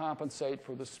that compensate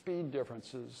for the speed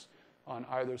differences on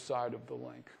either side of the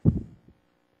link.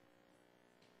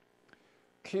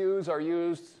 Queues are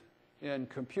used in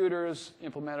computers,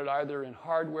 implemented either in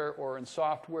hardware or in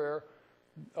software.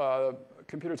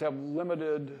 Computers have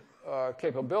limited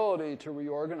capability to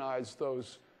reorganize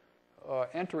those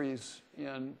entries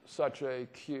in such a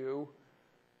queue.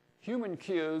 Human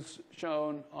queues,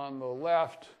 shown on the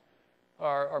left,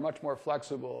 are much more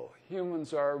flexible.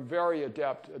 Humans are very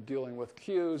adept at dealing with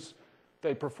queues.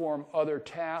 They perform other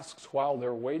tasks while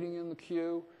they're waiting in the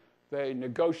queue. They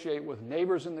negotiate with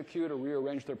neighbors in the queue to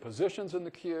rearrange their positions in the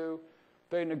queue.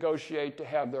 They negotiate to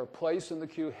have their place in the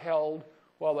queue held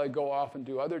while they go off and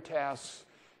do other tasks,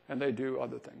 and they do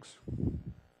other things.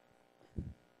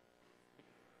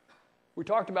 We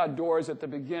talked about doors at the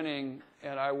beginning,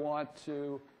 and I want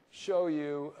to show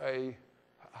you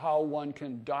how one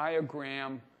can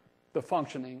diagram the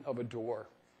functioning of a door.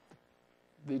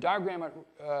 The diagram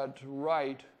at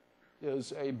right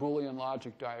is a Boolean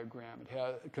logic diagram.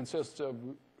 It consists of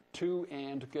 2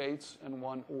 AND gates and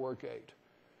 1 OR gate.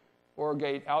 OR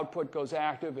gate output goes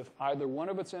active if either one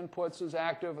of its inputs is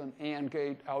active, and AND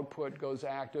gate output goes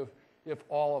active if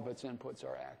all of its inputs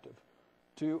are active.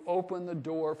 To open the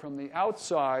door from the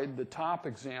outside, the top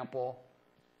example,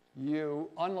 you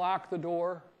unlock the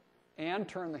door and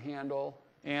turn the handle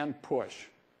and push.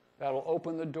 That'll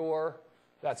open the door.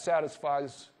 That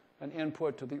satisfies an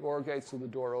input to the OR gate so the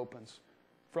door opens.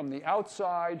 From the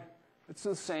outside, it's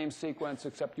the same sequence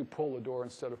except you pull the door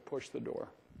instead of push the door.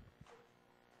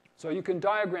 So you can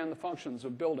diagram the functions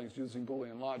of buildings using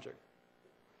Boolean logic.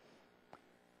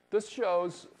 This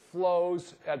shows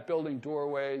flows at building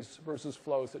doorways versus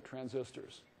flows at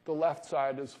transistors. The left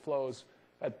side is flows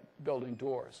at building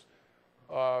doors.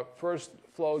 First,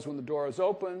 flows when the door is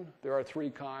open. There are 3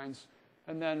 kinds.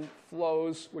 And then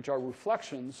flows, which are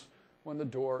reflections, when the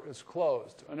door is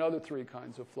closed. Another 3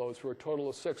 kinds of flows, for a total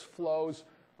of 6 flows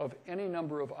of any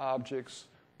number of objects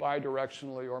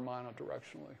bidirectionally or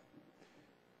monodirectionally.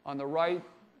 On the right,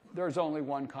 there's only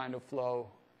one kind of flow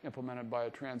implemented by a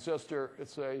transistor.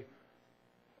 It's a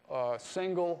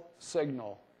single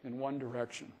signal in one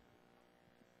direction.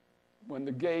 When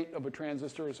the gate of a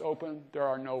transistor is open, there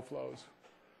are no flows.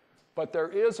 But there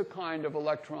is a kind of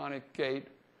electronic gate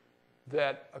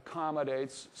that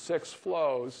accommodates 6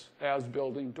 flows as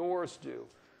building doors do.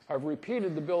 I've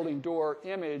repeated the building door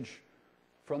image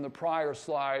from the prior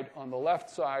slide on the left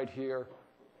side here.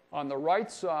 On the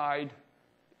right side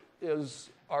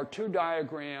are 2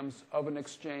 diagrams of an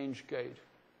exchange gate.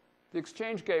 The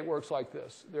exchange gate works like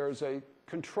this. There's a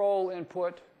control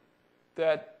input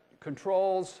that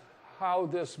controls how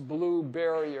this blue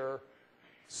barrier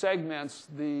segments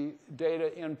the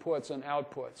data inputs and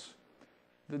outputs.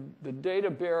 The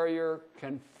data barrier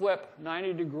can flip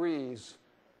 90 degrees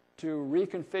to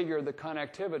reconfigure the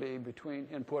connectivity between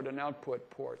input and output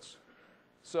ports.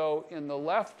 So in the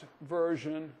left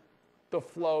version, the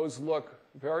flows look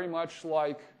very much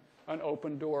like an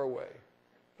open doorway.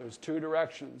 There's 2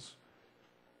 directions.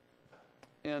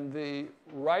 In the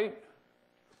right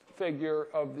figure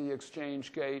of the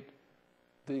exchange gate,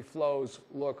 the flows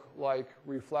look like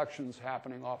reflections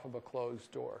happening off of a closed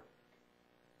door.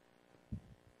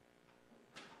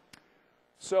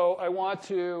 So I want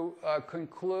to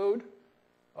conclude.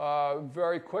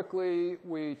 Very quickly,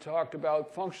 we talked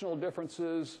about functional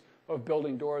differences of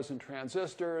building doors and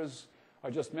transistors.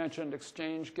 I just mentioned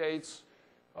exchange gates.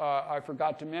 I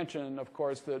forgot to mention, of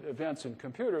course, that events in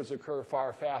computers occur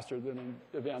far faster than in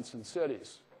events in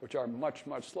cities, which are much,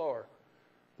 much slower.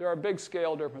 There are big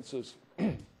scale differences.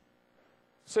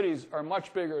 Cities are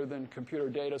much bigger than computer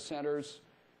data centers.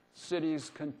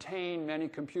 Cities contain many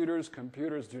computers.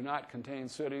 Computers do not contain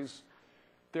cities.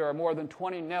 There are more than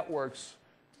 20 networks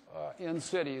in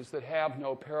cities that have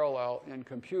no parallel in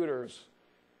computers.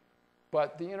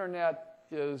 But the internet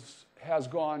has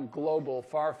gone global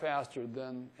far faster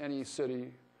than any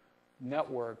city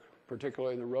network,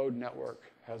 particularly the road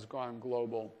network, has gone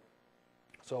global.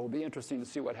 So it'll be interesting to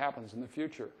see what happens in the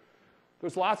future.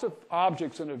 There's lots of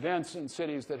objects and events in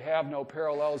cities that have no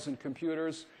parallels in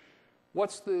computers.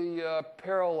 What's the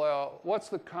what's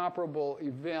the comparable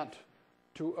event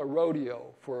to a rodeo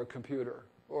for a computer,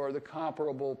 or the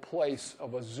comparable place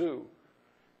of a zoo?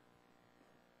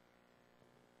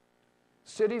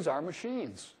 Cities are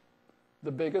machines,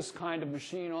 the biggest kind of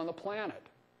machine on the planet.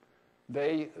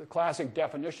 The classic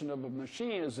definition of a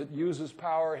machine is it uses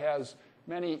power, has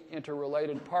many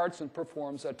interrelated parts, and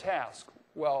performs a task.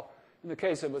 Well, in the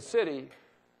case of a city,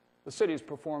 the cities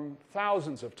perform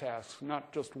thousands of tasks,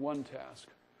 not just one task.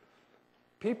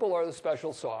 People are the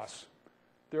special sauce.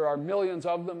 There are millions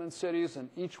of them in cities, and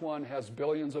each one has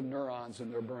billions of neurons in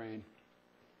their brain.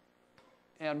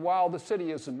 And while the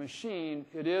city is a machine,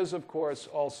 it is, of course,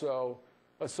 also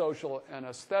a social and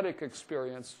aesthetic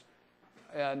experience.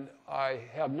 And I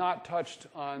have not touched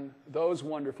on those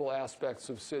wonderful aspects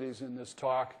of cities in this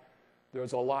talk.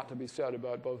 There's a lot to be said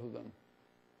about both of them.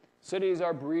 Cities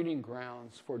are breeding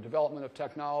grounds for development of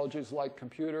technologies like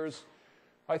computers.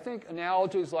 I think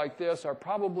analogies like this are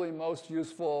probably most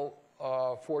useful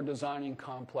for designing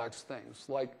complex things,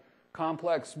 like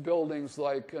complex buildings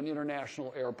like an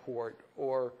international airport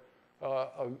or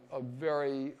a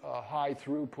very high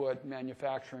throughput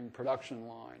manufacturing production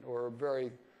line or a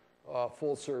very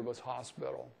full service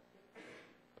hospital.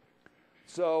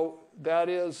 So that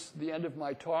is the end of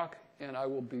my talk, and I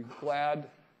will be glad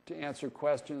to answer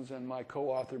questions, and my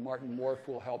co-author Martin Morf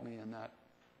will help me in that.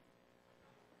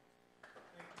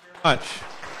 Thank you very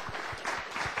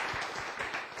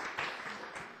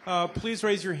much. Please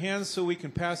raise your hands so we can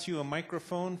pass you a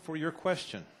microphone for your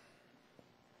question.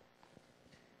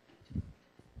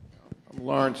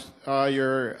 Lawrence,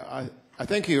 I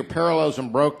think your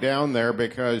parallelism broke down there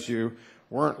because you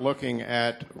weren't looking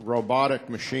at robotic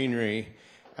machinery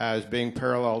as being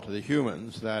parallel to the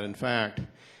humans, that in fact,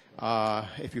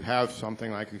 if you have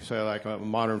something like you say, like a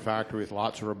modern factory with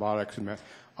lots of robotics and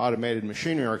automated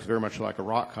machinery, it's very much like a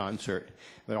rock concert,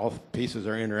 that all pieces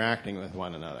are interacting with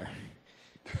one another.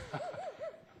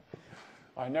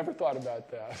 I never thought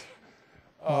about that.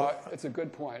 It's a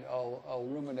good point. I'll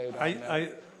ruminate on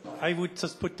that. I would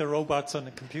just put the robots on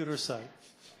the computer side.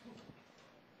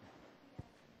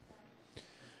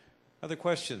 Other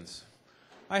questions?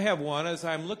 I have one. As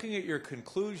I'm looking at your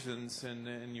conclusions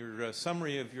and your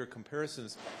summary of your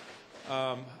comparisons,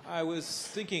 I was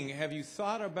thinking, have you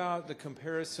thought about the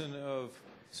comparison of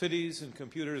cities and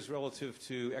computers relative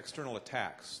to external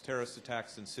attacks, terrorist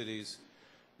attacks in cities,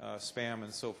 spam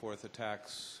and so forth,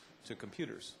 attacks to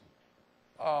computers?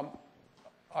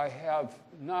 I have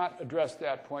not addressed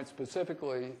that point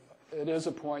specifically. It is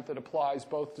a point that applies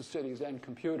both to cities and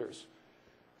computers.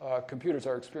 Computers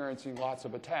are experiencing lots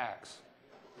of attacks.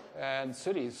 And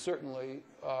cities certainly,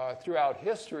 throughout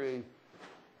history,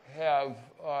 have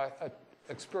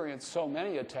experienced so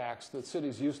many attacks that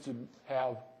cities used to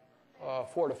have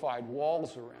fortified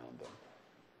walls around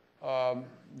them.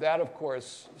 That, of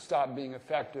course, stopped being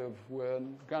effective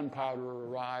when gunpowder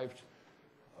arrived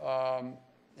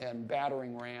and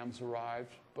battering rams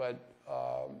arrived. But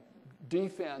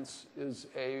defense is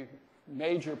a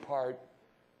major part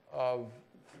of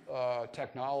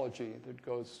technology that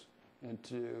goes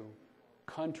into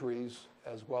countries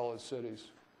as well as cities.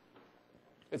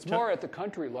 It's more at the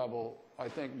country level, I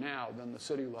think, now than the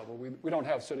city level. We don't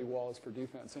have city walls for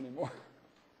defense anymore.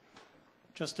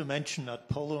 Just to mention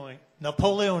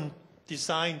Napoleon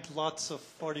designed lots of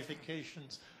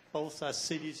fortifications, both as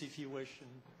cities, if you wish, and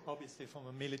obviously from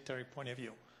a military point of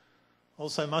view.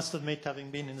 Also, I must admit,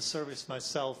 having been in the service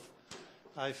myself,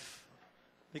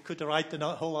 we could write a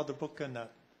whole other book on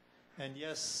that. And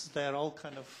yes, there are all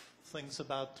kind of things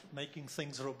about making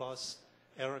things robust,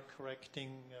 error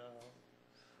correcting,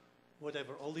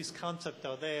 whatever. All these concepts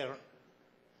are there.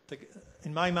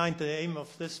 In my mind, the aim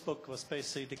of this book was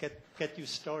basically to get you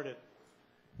started.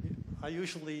 I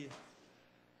usually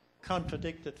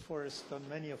contradicted Forrest on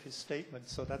many of his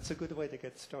statements, so that's a good way to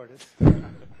get started.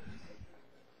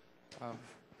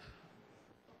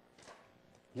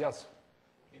 Yes?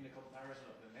 In the comparison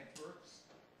of the networks,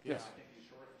 yes. I think you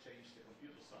shortchanged the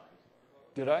computer side.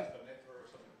 Did I? The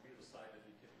networks on the computer side that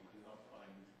you typically do not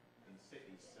find in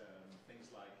cities, things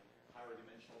like higher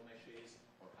dimensional meshes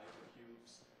or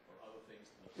hypercubes or other things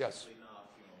that are yes. simply not,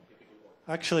 typical.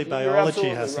 Actually, biology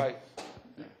has right.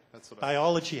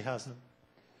 Biology has them.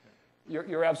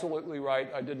 You're absolutely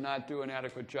right. I did not do an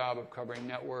adequate job of covering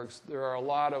networks. There are a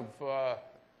lot of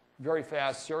very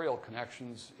fast serial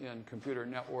connections in computer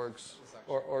networks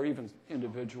or even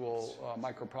individual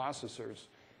microprocessors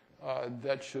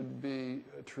that should be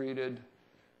treated.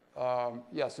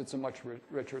 Yes, it's a much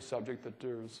richer subject that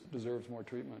deserves more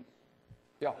treatment.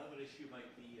 Yeah. Another issue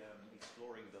might be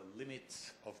exploring the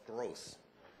limits of growth.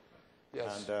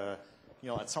 Yes. And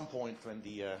at some point when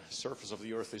the surface of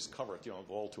the Earth is covered,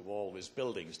 wall to wall with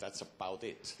buildings, that's about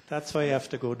it. That's why you have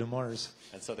to go to Mars.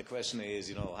 And so the question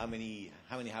is, how many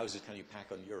houses can you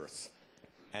pack on the Earth?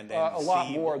 And then A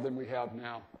lot more than we have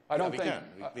now. I don't think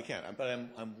we can. But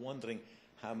I'm wondering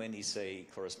how many, say,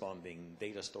 corresponding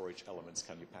data storage elements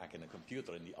can you pack in a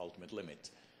computer in the ultimate limit?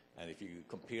 And if you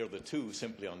compare the two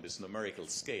simply on this numerical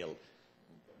scale,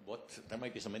 there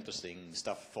might be some interesting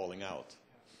stuff falling out.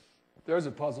 There's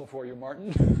a puzzle for you,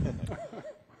 Martin.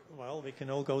 Well, we can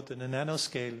all go to the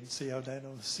nanoscale and see how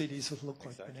cities would look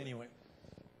like. But anyway.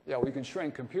 Yeah, we can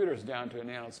shrink computers down to a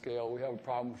nanoscale. We have a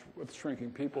problem with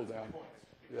shrinking people down.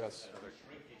 Yes. The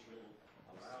shrinkage will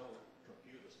allow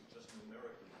computers to just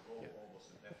numerically grow almost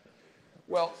indefinitely.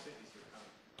 Well, Cities become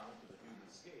down to the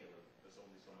human scale, there's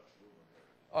only so much room in there.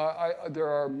 there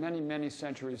are many, many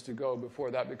centuries to go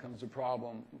before that becomes a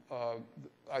problem.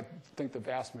 I think the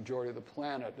vast majority of the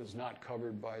planet is not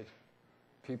covered by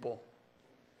people.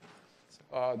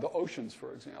 The oceans,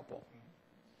 for example.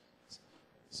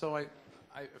 So I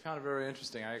found it very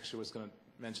interesting. I actually was going to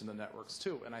mention the networks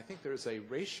too. And I think there's a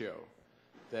ratio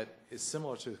that is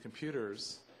similar to the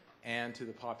computers and to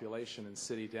the population and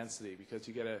city density, because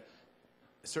you get a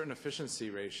certain efficiency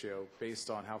ratio based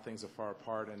on how things are far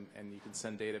apart, and you can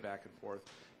send data back and forth.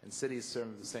 And cities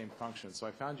serve the same function. So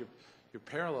I found your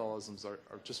parallelisms are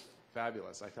just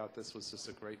fabulous. I thought this was just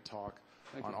a great talk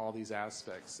on all these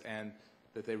aspects, and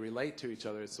that they relate to each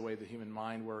other. It's the way the human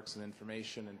mind works, and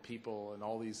information and people and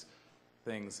all these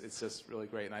things. It's just really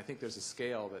great. And I think there's a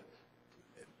scale that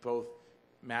both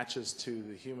matches to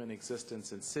the human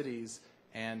existence in cities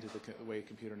and to the way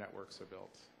computer networks are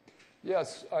built.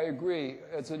 Yes, I agree.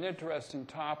 It's an interesting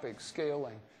topic,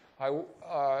 scaling.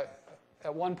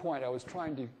 At one point, I was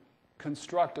trying to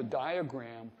construct a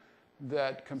diagram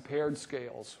that compared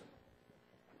scales.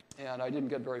 And I didn't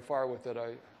get very far with it.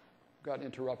 I got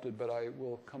interrupted, but I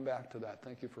will come back to that.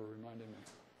 Thank you for reminding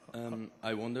me.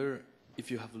 I wonder if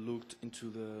you have looked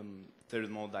into the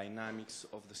thermodynamics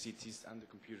of the cities and the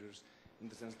computers, in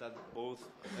the sense that both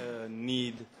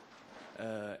need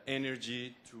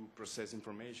energy to process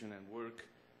information and work,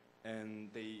 and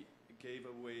they gave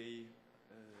away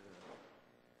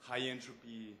high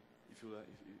entropy, if you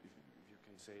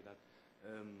can say that,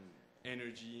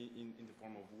 energy in the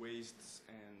form of wastes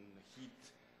and heat.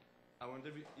 I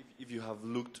wonder if you have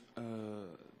looked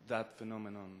that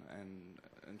phenomenon,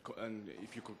 and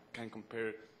if you can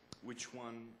compare which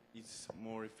one is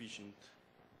more efficient.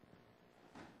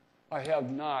 I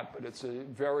have not, but it's a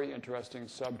very interesting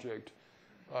subject.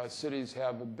 Cities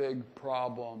have a big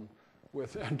problem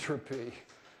with entropy.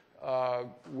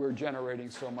 We're generating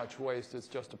so much waste, it's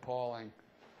just appalling.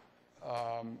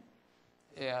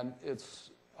 And it's,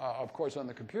 of course, on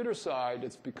the computer side,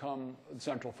 it's become the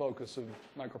central focus of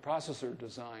microprocessor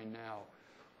design now.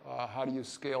 How do you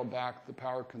scale back the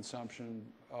power consumption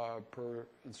per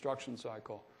instruction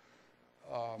cycle?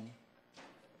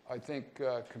 I think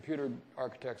computer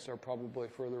architects are probably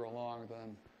further along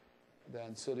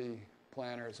than city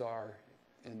planners are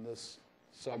in this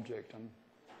subject. I'm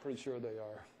pretty sure they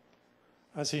are.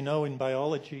 As you know, in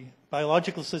biology,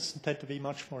 biological systems tend to be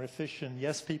much more efficient.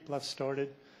 Yes, people have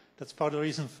started. That's part of the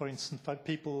reason, for instance, that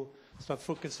people start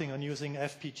focusing on using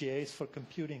FPGAs for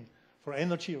computing, for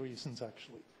energy reasons,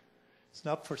 actually. It's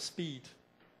not for speed.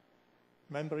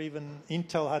 Remember, even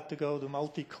Intel had to go to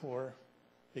multi-core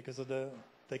because of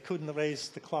they couldn't raise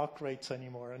the clock rates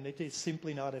anymore, and it is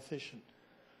simply not efficient.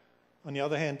 On the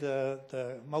other hand,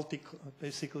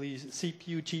 basically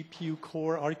CPU, GPU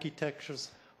core architectures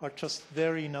are just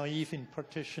very naive in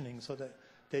partitioning, so that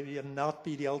they will not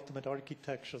be the ultimate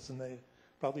architectures, and they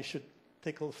probably should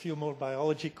take a few more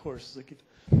biology courses to get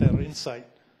better insight.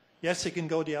 Yes, you can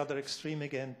go the other extreme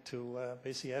again to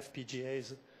basically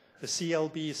FPGAs. The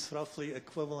CLB is roughly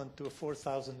equivalent to a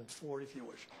 4004, if you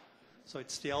wish. So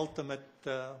it's the ultimate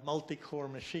multi-core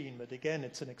machine, but again,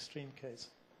 it's an extreme case.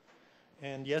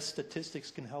 And yes,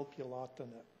 statistics can help you a lot on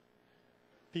that.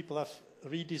 People have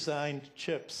redesigned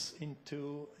chips in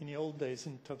the old days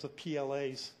in terms of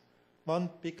PLAs.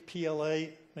 One big PLA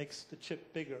makes the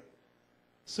chip bigger.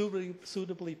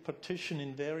 Suitably partitioned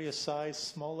in various size,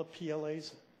 smaller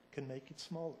PLAs can make it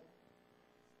smaller.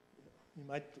 You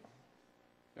might.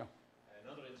 Yeah.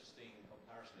 Another interesting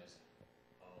comparison is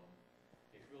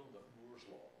the equivalent of Moore's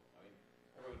law. I mean,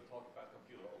 everyone talk about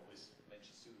computer always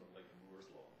mentions sooner or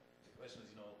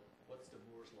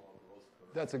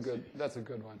That's a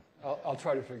good one. I'll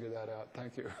try to figure that out.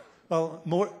 Thank you. Well,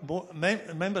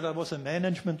 remember that was a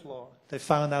management law. They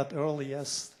found out early,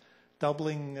 yes,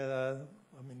 doubling,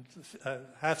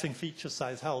 halving feature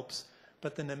size helps.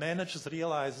 But then the managers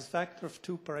realized a factor of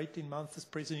 2 per 18 months is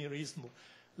pretty reasonable.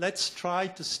 Let's try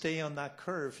to stay on that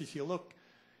curve. If you look,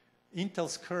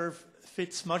 Intel's curve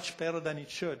fits much better than it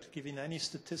should, given any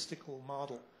statistical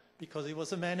model, because it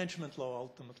was a management law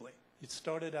ultimately. It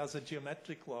started as a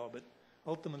geometric law, but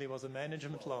ultimately was a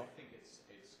management law. I think it's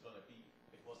going to be,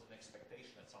 it was an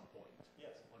expectation at some point.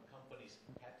 Yes. When companies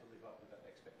had to live up to that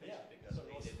expectation. Yeah. Because So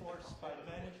it was forced by the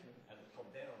management. And from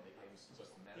there on became just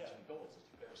management goals.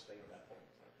 You better stay on that point.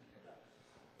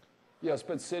 Yes,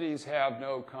 but cities have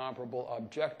no comparable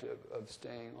objective of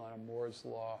staying on a Moore's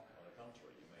law. On the contrary,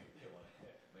 you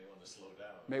may want to slow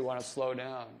down. May want to slow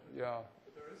down, yeah.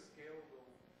 But there is scalable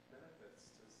benefits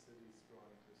to cities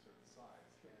growing to a certain size,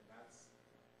 and that's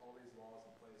all these laws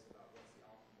in place about what's the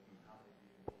optimum and how many do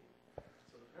you need.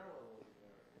 So the parallelism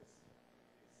there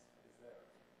is there.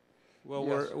 Well,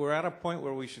 Yes. we're at a point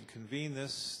where we should convene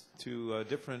this to a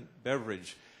different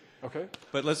beverage. Okay.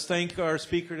 But let's thank our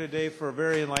speaker today for a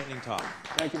very enlightening talk.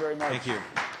 Thank you very much. Thank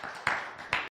you.